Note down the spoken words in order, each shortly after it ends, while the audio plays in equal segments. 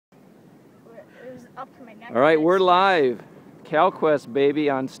it was up to my neck. All right, we're live. CalQuest, baby,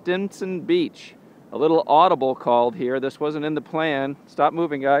 on Stinson Beach. A little audible called here. This wasn't in the plan. Stop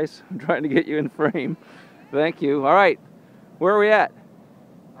moving, guys. I'm trying to get you in frame. Thank you. All right, where are we at?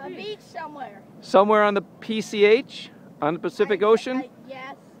 A beach somewhere. Somewhere on the PCH? On the Pacific Ocean?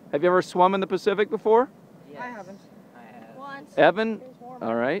 Yes. Have you ever swum in the Pacific before? Yes. I haven't. I have. Once. Evan?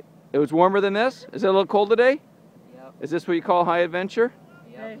 All right. It was warmer than this? Is it a little cold today? Yep. Is this what you call high adventure?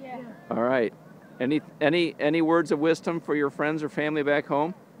 Yep. Yeah. All right. Any words of wisdom for your friends or family back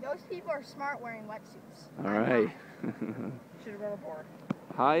home? Those people are smart wearing wetsuits. All right. Should have rode a board.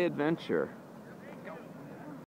 High adventure.